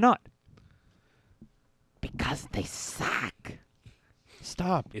 Why not? Because they suck.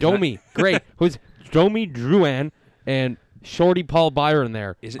 Stop. Is Domi, great. Who's Domi, Drouin, and Shorty Paul Byron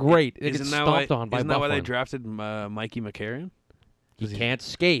there? Great. They get Isn't that why? stomped on by Isn't that why they Bufflin. drafted Mikey McCarron? He can't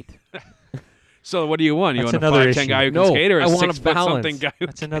skate. So what do you want? You That's want a another 5'10" issue. guy who No, can skate, or I a want a 6 foot something balance. guy?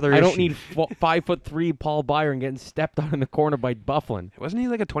 That's another I issue. don't need 5'3" Paul Byron getting stepped on in the corner by Bufflin. Wasn't he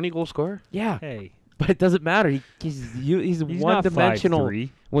like a 20-goal scorer? Yeah, Hey, but it doesn't matter. He's he's one not dimensional. 5'3".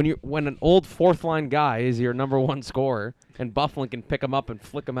 When an old fourth line guy is your number one scorer, and Bufflin can pick him up and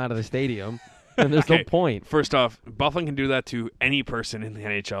flick him out of the stadium, then there's no Okay. point. First off, Bufflin can do that to any person in the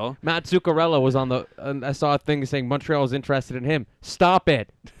NHL. Matt Zuccarello was on the. I saw a thing saying Montreal was interested in him. Stop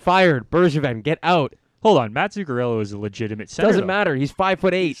it! Fired. Bergevin, get out. Hold on, Matt Zuccarello is a legitimate center. Doesn't though. matter. He's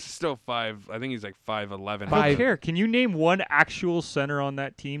 5'8". He's still 5. I think he's like 5'11". I Five. don't care. Can you name one actual center on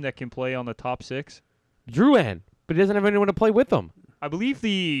that team that can play on the top 6? Drouin, but he doesn't have anyone to play with him. I believe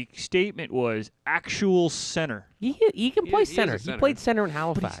the statement was actual center. He can play He is a center. He center. played center in But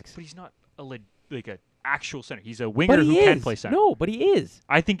Halifax. he's not like an actual center. He's a winger But who he can is. play center. No, but he is.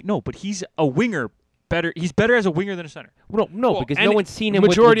 I think no, but he's a winger. He's better as a winger than a center. No, Well, because and no one's seen him.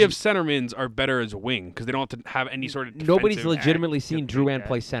 Majority with of centermans are better as a wing because they don't have to have any sort of. nobody's defensive legitimately seen Yeah, Drouin yeah.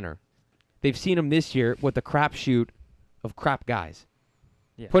 play center. They've seen him this year with the crapshoot of crap guys.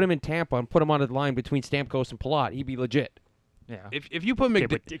 Yeah. Put him in Tampa and put him on the line between Stamkos and Palat. He'd be legit. Yeah. If you put Okay, McDavid,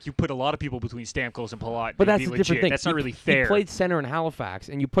 but if you put a lot of people between Stamkos and Palat, But they'd that's be a legit. different thing. That's not really He fair. played center in Halifax,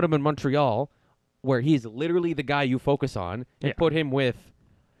 and you put him in Montreal, where he's literally the guy you focus on, and Yeah. put him with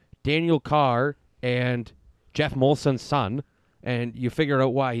Daniel Carr and Jeff Molson's son, and you figure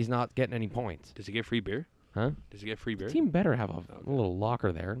out why he's not getting any points. does he get free beer? Huh? Does he get free beer? The team better have a little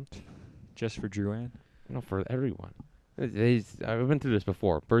locker there, just for Drouin. for everyone. I've been through this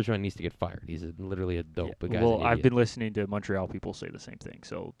before. Bergeron needs to get fired. He's literally a dope. The guy's Well, an I've idiot. been listening to Montreal people say the same thing,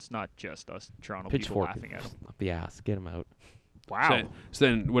 so it's not just us Toronto people Pitchfork laughing at him. up the ass. Get him out. Wow. So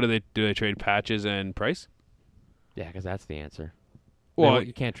then, what do they do? They trade Patches and Price? Yeah, because that's the answer. Well,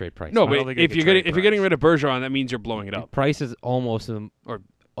 you can't trade Price. no, I don't but think they if could you're trade getting Price. rid of Bergeron, that means you're blowing it up. Price is almost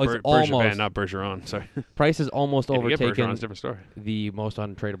Bergevin, almost not Bergeron. Sorry. Price has almost If you get Bergeron, overtaken it's a different story. the most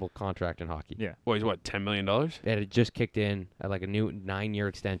untradeable contract in hockey. Yeah. Well, he's what, $10 million? And it just kicked in at like a new 9-year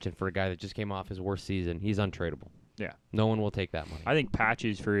extension for a guy that just came off his worst season. He's untradeable. Yeah. No one will take that money. I think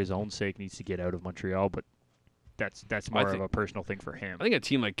Patches, for his own sake, needs to get out of Montreal, but that's more of think- a personal thing for him. I think a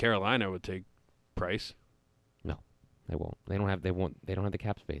team like Carolina would take Price. They won't. They don't have the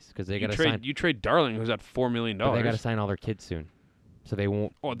cap space because they You got to trade sign. you trade Darling, who's at $4 million. But they got to sign all their kids soon, so they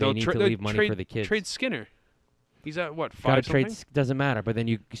won't. Oh, they need to leave money for the kids. Trade Skinner. He's at what, Got to 5 trade. something? Doesn't matter. But then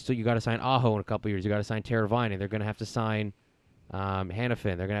you got to sign Aho in a couple years. You got to sign Teravainen. They're going to have to sign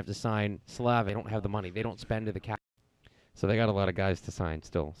Hannafin. They're going to have to sign Slav. They don't have the money. They don't spend to the cap. So they got a lot of guys to sign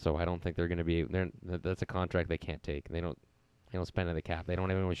still. So I don't think they're going to be. That's a contract they can't take. They don't spend to the cap. They don't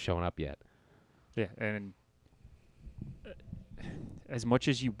have anyone showing up yet. Yeah, and as much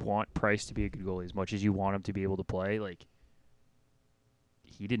as you want Price to be a good goalie, as much as you want him to be able to play, like,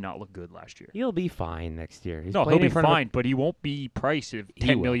 he did not look good last year. He'll be fine next year. He's No, playing he'll in be front of a- fine, but he won't be Price of He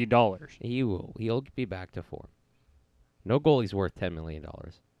 $10 will. million. He will. He'll be back to form. No goalie's worth $10 million.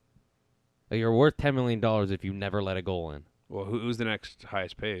 You're worth $10 million if you never let a goal in. Well, who's the next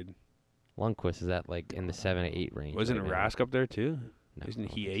highest paid? Lundqvist is at like in the 7 to 8 range. Wasn't right now. Rask up there too? No, Isn't I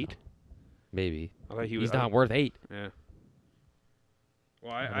don't he think 8? so. Maybe. I thought he was. He's not worth 8. Yeah.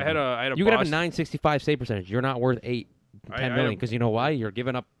 Well, I had a. You could have a Boston- 965 save percentage. You're not worth 10 I million had because you know why? You're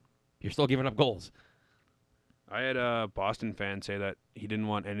still giving up goals. I had a Boston fan say that he didn't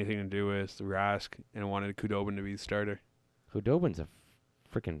want anything to do with Rask and wanted Kudobin to be the starter. Hudobin's a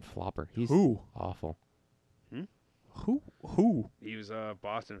freaking flopper. He's Who? awful. Who? He was a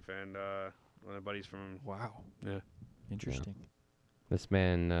Boston fan. One of the buddies from. Wow. Yeah. Interesting. This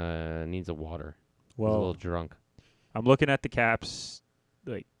man needs a water. He's a little Well, drunk. I'm looking at the Caps,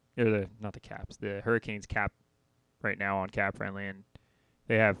 not the Caps, the Hurricanes cap right now on Cap Friendly, and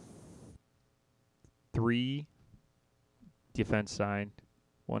they have 3 defense signed.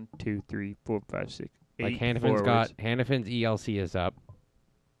 1, 2, 3, 4, 5, 6, 8 Like Hannafin's ELC is up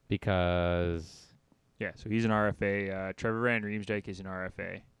because Yeah, so he's an RFA. Trevor Van Riemsdyk is an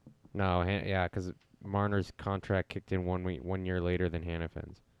RFA. because Marner's contract kicked in 1 year later than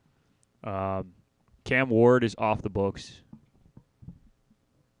Hannafin's. Cam Ward is off the books.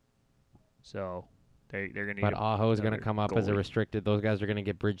 So they're going to But Aho is going to another come up as a goalie. restricted. Those guys are going to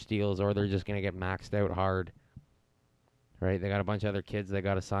get bridge deals, or they're just going to get maxed out hard. Right? They got a bunch of other kids they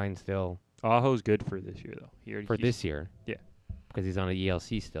got to sign still Aho's good for this year, though. for this year. Yeah. Because he's on a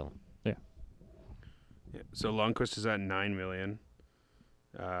ELC still. Yeah. So Lundqvist is at $9 million.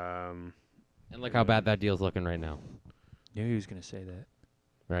 And look how bad that deal's looking right now. Knew he was going to say that.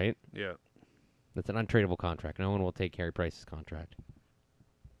 right? Yeah. That's an untradeable contract. No one will take Carey Price's contract.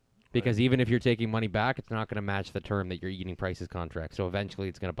 Because even if you're taking money back, it's not going to match the term that you're eating Price's contract. So eventually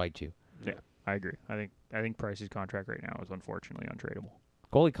it's going to bite you. I agree. I think Price's contract right now is unfortunately untradeable.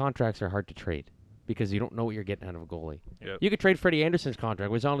 Goalie contracts are hard to trade because you don't know what you're getting out of a goalie. Yep. You could trade Freddie Anderson's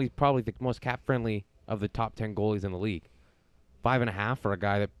contract, which is only probably the most cap-friendly of the top 10 goalies in the league. 5.5 for a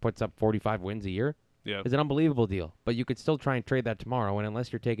guy that puts up 45 wins a year Yeah. is an unbelievable deal. But you could still try and trade that tomorrow, and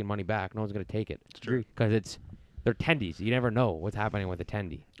unless you're taking money back, no one's going to take it. It's true. Because they're tendies. You never know what's happening with a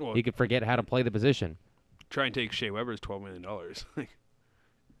tendy. Well, He could forget how to play the position. try and take Shea Weber's $12 million.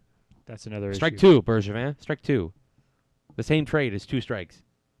 That's another Strike issue. 2, Bergevin. Strike 2. The same trade is 2 strikes.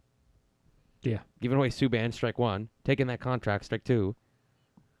 Yeah. Giving away Subban, strike 1. Taking that contract, strike 2.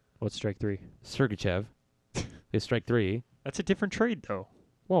 What's strike 3? Sergachev is strike 3. That's a different trade, though.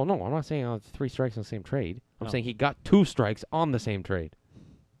 Well, no, I'm not saying 3 strikes on the same trade. I'm Oh. saying he got 2 strikes on the same trade.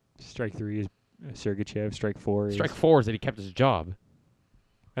 Strike 3 is Sergachev. Strike 4 is... Strike 4 is that he kept his job.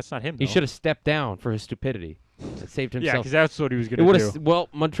 That's not him, He though. should have stepped down for his stupidity. It saved Yeah, himself. because that's what he was It going would to do. have. Well,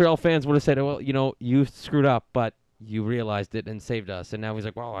 Montreal fans would have said, "Well, you screwed up, but you realized it and saved us." And now he's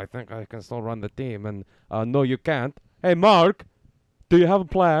like, "Well, I think I can still run the team." And no, you can't. Hey, Mark, do you have a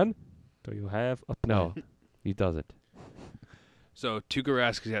plan? Do you have a No, he doesn't. So Tuukka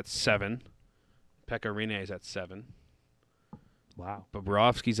Rask's at 7. Pekka Rinne is at 7. Wow.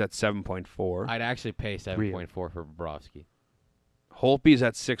 Bobrovsky's at 7.4. I'd actually pay 7.4 for Bobrovsky. Holtby's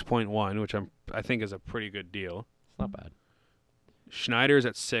at 6.1, which I think is a pretty good deal. It's not bad. Schneider's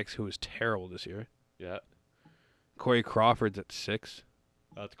at 6, who was terrible this year. Yeah, Corey Crawford's at 6.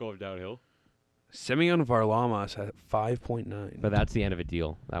 that's going downhill. Semyon Varlamov's at 5.9. But that's the end of a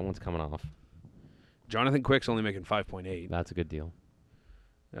deal. That one's coming off. Jonathan Quick's only making 5.8. That's a good deal.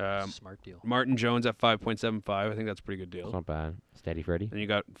 Smart deal. Martin Jones at 5.75. I think that's a pretty good It's deal. not bad. Steady Freddy. And you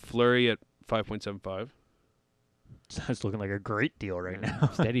got Fleury at 5.75. That's looking like a great deal right now.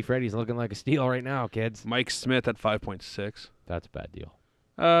 Steady Freddy's looking like a steal right now, kids. Mike Smith at 5.6. That's a bad deal.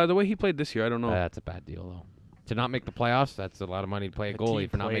 The way he played this year, I don't know. That's a bad deal, though. To not make the playoffs, that's a lot of money to play a The goalie team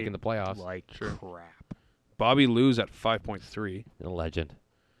for not played making the playoffs. Like Sure. crap. Bobby Lou's at 5.3. A legend.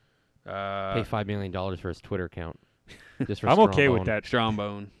 Pay Uh, $5 million for his Twitter account. Just for I'm strong okay with bone. that.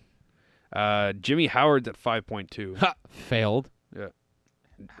 Strombone. Jimmy Howard's at 5.2. Ha! Failed.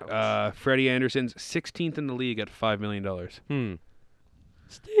 Freddie Anderson's 16th in the league at $5 million.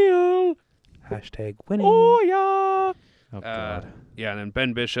 Steal. Hashtag winning. Oh, yeah. Oh, God. Yeah, and then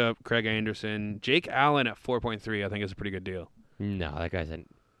Ben Bishop, Craig Anderson, Jake Allen at 4.3. I think is a pretty good deal. No, that guy's an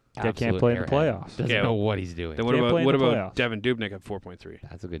That can't absolute play in the airhead. playoffs. Doesn't Yeah. know what he's doing. Then what Can't play about in the playoffs. Devin Dubnyk at 4.3,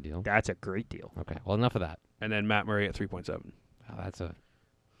 That's a good deal. That's a great deal. Okay, well, enough of that. and then Matt Murray at 3.7, Oh, That's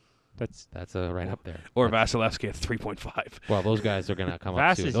right up there. or That's- Vasilevsky at 3.5. Well, those guys are gonna come up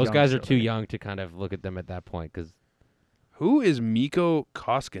Vass soon. is Those young guys are still, too right? young to kind of look at them at that point because Who is Mikko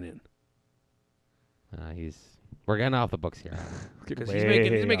Koskinen? we're getting off the books here. Because Way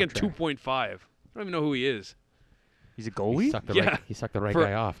he's making off track. 2.5. I don't even know who he is. He's a He goalie? sucked the Yeah. right. He sucked the right For-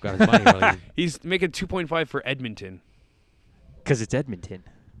 guy off. Got his money. While he- He's making 2.5 for Edmonton. Because it's Edmonton.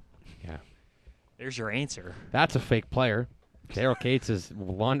 Yeah. There's your answer. That's a fake player. Daryl Cates is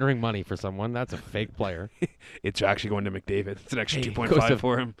laundering money for someone. That's a fake player. It's actually going to McDavid. It's an extra Hey, 2.5 goes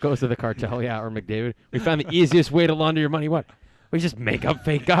for him. Goes to the cartel, yeah, or McDavid. We found the easiest way to launder your money. What? We just make up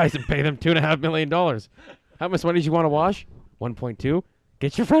fake guys and pay them $2.5 million. How much money do you want to wash? 1.2.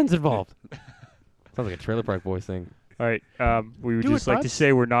 Get your friends involved. Sounds like a Trailer Park Boys thing. All right. We would Do just it, like to bud.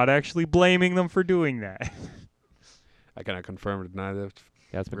 say we're not actually blaming them for doing that. I cannot confirm or deny that.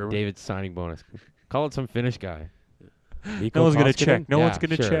 Yeah, it's Remember? McDavid's signing bonus. Call it some Finnish guy. No one's going to Koskinen? check. No Yeah, one's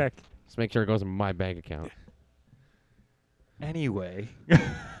going to sure. check. Just make sure it goes in my bank account. Anyway.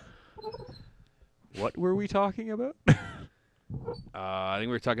 What were we talking about? I think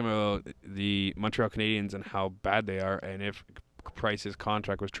we were talking about the Montreal Canadiens and how bad they are, and if Price's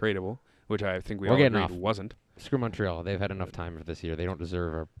contract was tradable, which I think we We're all getting agreed off. wasn't. Screw Montreal. They've had enough time for this year. They don't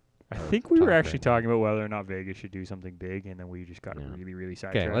deserve a. I think we were top actually pick. talking about whether or not Vegas should do something big, and then we just got Yeah. really, really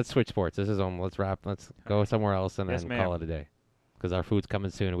sidetracked. Okay, let's switch sports. This is on. Let's wrap. Let's go somewhere else and Yes, then ma'am. call it a day. Because our food's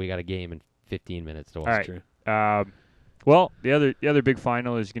coming soon, and we got a game in 15 minutes to watch. All right. True. Well, the other big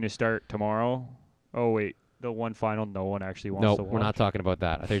final is going to start tomorrow. Oh wait, the one final no one actually wants No, to watch. we're not talking about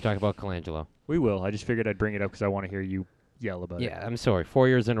that. I thought you were talking about Colangelo. We will. I just figured I'd bring it up because I want to hear you yell about it. Yeah, I'm sorry. 4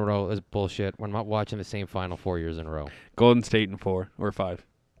 years in a row is bullshit. We're not watching the same final 4 years in a row. Golden State in 4 or 5.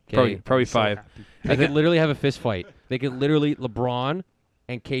 Okay? Probably So 5. happy. They could literally have a fist fight. They could literally LeBron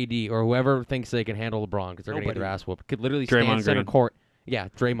and KD or whoever thinks they can handle LeBron because they're going to get their Nobody. ass whooped. Could literally Draymond stand center Green. court. Yeah,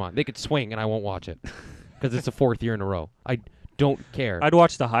 Draymond. They could swing and I won't watch it because it's the 4th year in a row. I don't care, I'd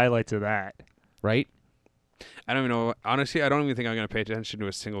watch the highlights of that. right? I don't even know. Honestly, I don't even think I'm going to pay attention to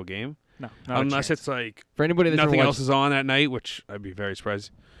a single game. No, not a Unless chance. it's like For anybody that's nothing ever else is on that night, which I'd be very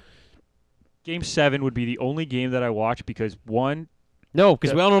surprised. Game 7 would be the only game that I watch because one. No,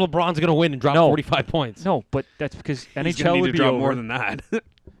 because we all know LeBron's going to win and drop No. 45 points. No, but that's because He's going to NHL need would to be drop over. more than that.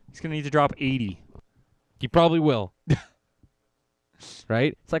 He's gonna need to drop 80. He probably will.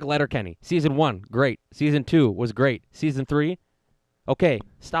 Right? It's like Letterkenny. Season 1, great. Season 2 was great. Season 3, okay,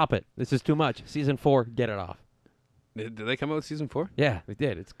 stop it. This is too much. Season 4, get it off. Did they come out with season 4? Yeah, they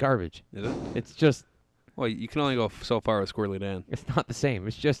did. It's garbage. Is it? It's just, Well, you can only go so far with Squirrely Dan. it's not the same.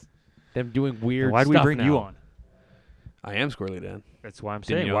 It's just them doing weird Why did we stuff bring now. you on? I am Squirrely Dan. That's why I'm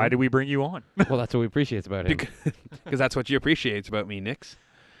Didn't saying. you Why know? did we bring you on? Well, that's what we appreciate about him. Because that's what you appreciate about me, Nix.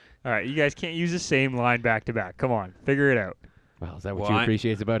 All right, you guys can't use the same line back to back. Come on, figure it out. Well, is that what Well, you I-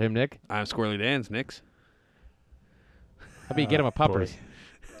 appreciate about him, Nick? I'm Squirrely Dan's Nix. How about you get him a puppers?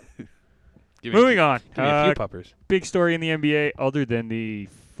 Give me Moving on. Give me a few puppers. Big story in the NBA, other than the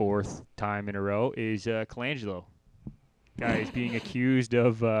 4th time in a row, is Colangelo. Guy is being accused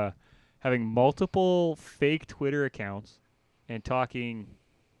of having multiple fake Twitter accounts and talking.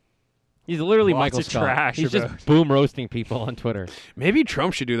 He's literally Lots Michael of Scott. trash He's about- just boom roasting people on Twitter. Maybe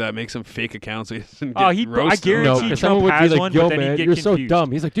Trump should do that. Make some fake accounts. So he doesn't Oh, get I roasted. guarantee No, Trump because someone would has be like, one, "Yo, but then he'd man, get you're so confused.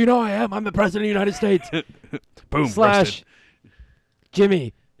 dumb." He's like, "Do you know who I am? I'm the president of the United States." Boom. Slash roasted.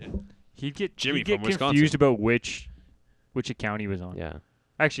 Jimmy. He'd get Jimmy he'd get from Wisconsin. confused about which account he was on. Yeah.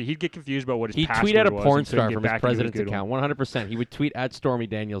 Actually, he'd get confused about what his He'd password tweet at a was porn and couldn't star get from his back into a president's good account. one. 100%. He would tweet at Stormy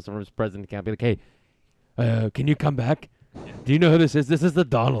Daniels from his president's account. Be like, "Hey, can you come back? Do you know who this is? This is the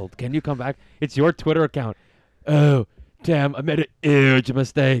Donald. Can you come back? It's your Twitter account." "Oh, damn, I made a huge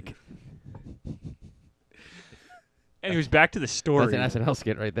mistake." And he was back to the story. That's an SNL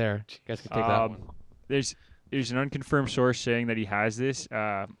skit right there. You guys can take that one. There's an unconfirmed source saying that he has this.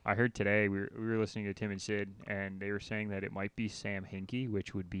 I heard today we were listening to Tim and Sid, and they were saying that it might be Sam Hinkie,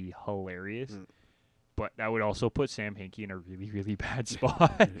 which would be hilarious. But that would also put Sam Hinkie in a really, really bad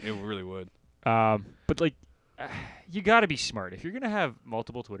spot. It really would. But like, you got to be smart. If you're gonna have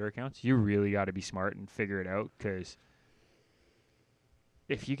multiple Twitter accounts, you really got to be smart and figure it out. Because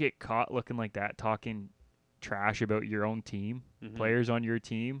if you get caught looking like that, talking trash about your own team, players on your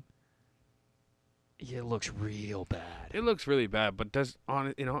team, it looks real bad. It looks really bad, but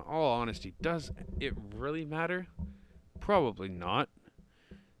in all honesty, does it really matter? Probably not.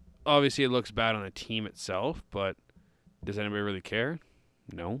 Obviously, it looks bad on the team itself, but does anybody really care?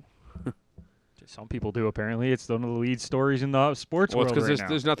 No. Some people do, apparently. It's one of the lead stories in the sports Well, it's world because right now.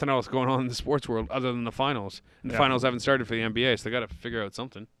 there's nothing else going on in the sports world other than the finals. And the Yeah. finals haven't started for the NBA, so they got to figure out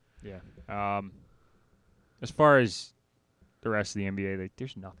something. Yeah. As far as the rest of the NBA,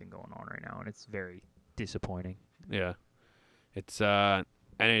 there's nothing going on right now, and it's very disappointing. Yeah. It's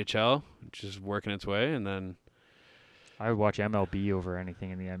NHL, which is working its way, and then I would watch MLB over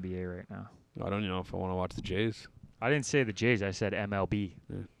anything in the NBA right now. I don't know if I want to watch the Jays. I didn't say the Jays. I said MLB.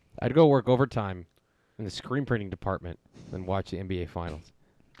 I'd go work overtime in the screen printing department and watch the NBA Finals.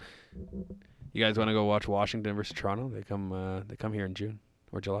 You guys want to go watch Washington versus Toronto? They come here in June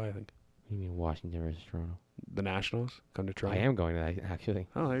or July, I think. You mean Washington versus Toronto? The Nationals come to Toronto. I am going to that, actually.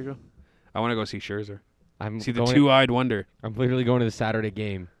 Oh, there you go. I want to go see Scherzer. I'm See the going two-eyed wonder. I'm literally going to the Saturday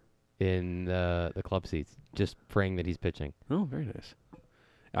game in the club seats, just praying that he's pitching. Oh, very nice.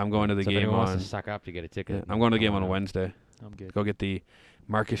 I'm going to the So if game anyone wants on. to suck up to get a ticket. Yeah, I'm going to the game on uh, Wednesday. I'm good. Go get the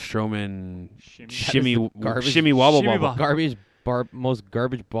Marcus Stroman Shimmy- shimmy garbage- wobble shimmy bobble. bobble. Most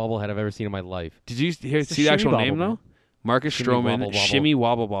garbage bobblehead I've ever seen in my life. Did you It's a see the shimmy actual bobble, name man. though? Marcus Shimmy wobble Stroman bobble. shimmy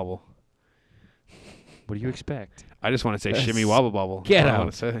wobble bobble. What do you expect? I just want to say Yes. shimmy wobble bobble. Get That's all I out.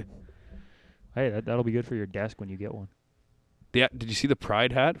 want to say. Hey, that'll be good for your desk when you get one. Did you see the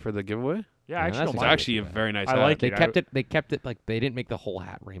Pride hat for the giveaway? Yeah, Yeah, I actually that's don't It's mind actually a it. very nice I hat. like They it. kept it like they didn't make the whole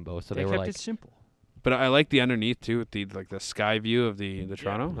hat rainbow, so They they were kept like, it simple. But I like the underneath too, with the sky view of the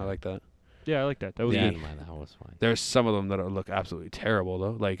Toronto. I like that. Yeah, I like that. That was Yeah. good. that was fine. There's some of them that look absolutely terrible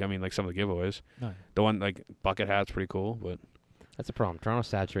though. Like some of the giveaways. No. The one like bucket hat's pretty cool, but That's the problem. Toronto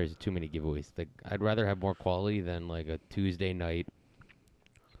saturates with too many giveaways. Like, I'd rather have more quality than like a Tuesday night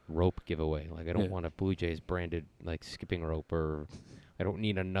rope giveaway. Like, I don't Yeah. want a Blue Jays branded like skipping rope, or I don't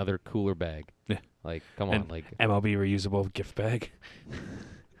need another cooler bag. Yeah. Like, come on, And like, MLB reusable gift bag.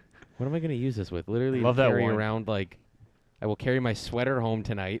 what am I gonna use this with? Literally, Love that carry one. around like, I will carry my sweater home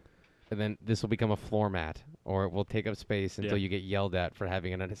tonight, and then this will become a floor mat, or it will take up space until Yeah. you get yelled at for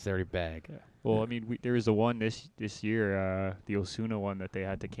having an unnecessary bag. Well, I mean, there was the one this year, the Osuna one that they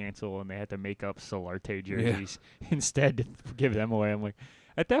had to cancel, and they had to make up Solarte jerseys instead to give them away. I'm like,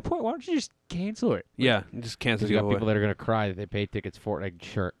 At that point, why don't you just cancel it? Yeah, just cancel Because the you got giveaway. people that are gonna cry that they paid tickets for a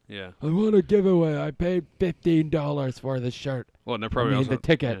shirt. Yeah. I want a giveaway. I paid $15 for the shirt. Well, and they're probably I mean, also the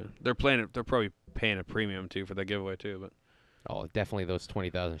ticket. yeah, they're probably paying a premium too for the giveaway too. But Oh, definitely those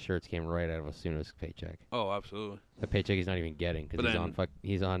 20,000 shirts came right out of Osuna's paycheck. oh, absolutely. The paycheck he's not even getting because But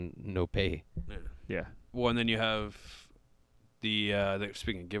he's on no pay. Yeah. Well, and then you have the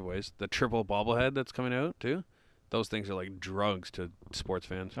speaking of giveaways, the triple bobblehead that's coming out too. Those things are like drugs to sports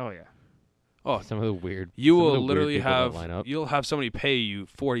fans. Oh yeah. Oh, Some of the weird. you some of the will weird literally people that have line up. you'll have somebody pay you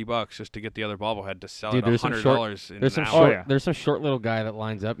 $40 just to get the other bobblehead to sell Dude, it there's some $100 in There's an some hour. short. yeah. There's some short little guy that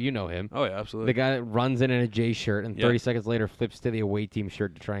lines up. You know him. Oh yeah, absolutely. The guy that runs in a J shirt and Yeah. 30 seconds later flips to the away team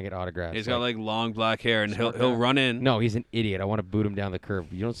shirt to try and get autographs. He's got like long black hair and he'll run in. no, he's an idiot. I want to boot him down the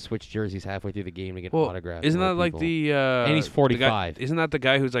curb. You don't switch jerseys halfway through the game to get Well, autographs. isn't from that other like people. the And he's the guy- 45. isn't that the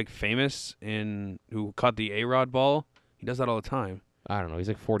guy who's like famous in who caught the A-Rod ball? He does that all the time. I don't know. He's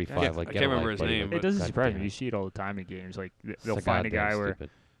like 45. Yeah, like I get can't a remember life, his buddy, name, but It doesn't God surprise damn me. it. You see it all the time in games. Like It's they'll so find a goddamn guy where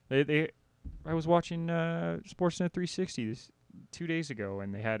stupid. I was watching Sportsnet 360 2 days ago,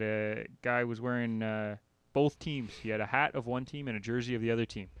 and they had a guy was wearing both teams. He had a hat of one team and a jersey of the other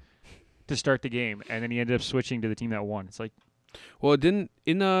team to start the game, and then he ended up switching to the team that won. It's like, Well, didn't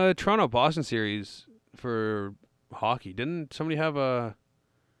in the Toronto Boston series for hockey, didn't somebody have a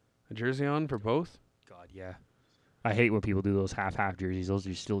jersey on for both? God, yeah. I hate when people do those half jerseys. Those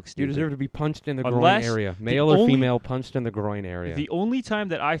are still You stupid. deserve to be punched in the Unless groin area. the Male or only- female punched in the groin area. The only time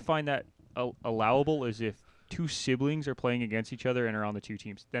that I find that allowable is if two siblings are playing against each other and are on the two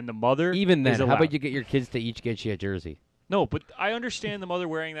teams. Then the mother Even then, is how allowed. about you get your kids to each get you a jersey? No, but I understand the mother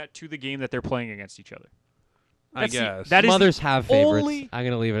wearing that to the game that they're playing against each other. I That's the- guess. that is the Mothers have favorites. only- I'm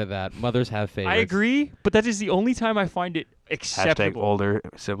going to leave it at that. Mothers have favorites. I agree, but that is the only time I find it acceptable. older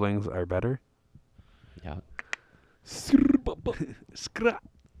siblings are better. Yeah.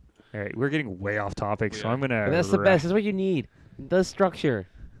 All right, we're getting way off topic, so Yeah. I'm gonna. But that's the best. That's what you need. The structure.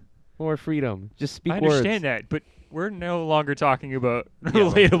 More freedom. Just speak I words. understand that, but we're no longer talking about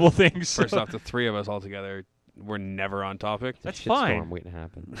well, relatable things. so First off, the three of us all together, we're never on topic. It's a That's shitstorm fine. waiting to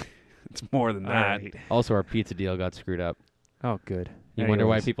happen. It's more than all that. right. Also, our pizza deal got screwed up. Oh, good. You wonder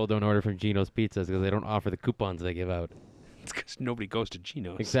why Anyways. people don't order from Gino's Pizzas because they don't offer the coupons they give out. It's because nobody goes to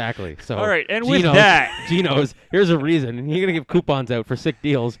Geno's. Exactly. So All right, and with Gino's, that, Gino's, here's a reason. You're gonna give coupons out for sick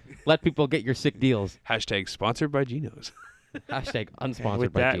deals. Let people get your sick deals. Hashtag sponsored by Geno's. Hashtag and unsponsored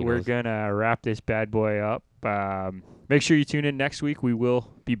with by that, Gino's. we're gonna wrap this bad boy up. Make sure you tune in next week. We will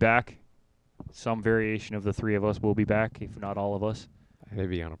be back. Some variation of the three of us will be back, if not all of us.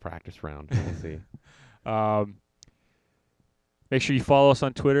 Maybe on a practice round. We'll see. Make sure you follow us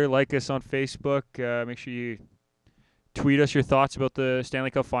on Twitter, like us on Facebook. Make sure you tweet us your thoughts about the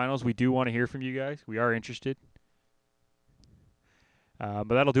Stanley Cup Finals. We do want to hear from you guys. We are interested. But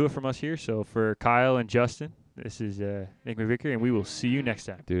that'll do it from us here. So for Kyle and Justin, this is Nick McVicker, and we will see you next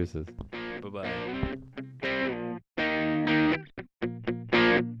time. Deuces. Bye-bye.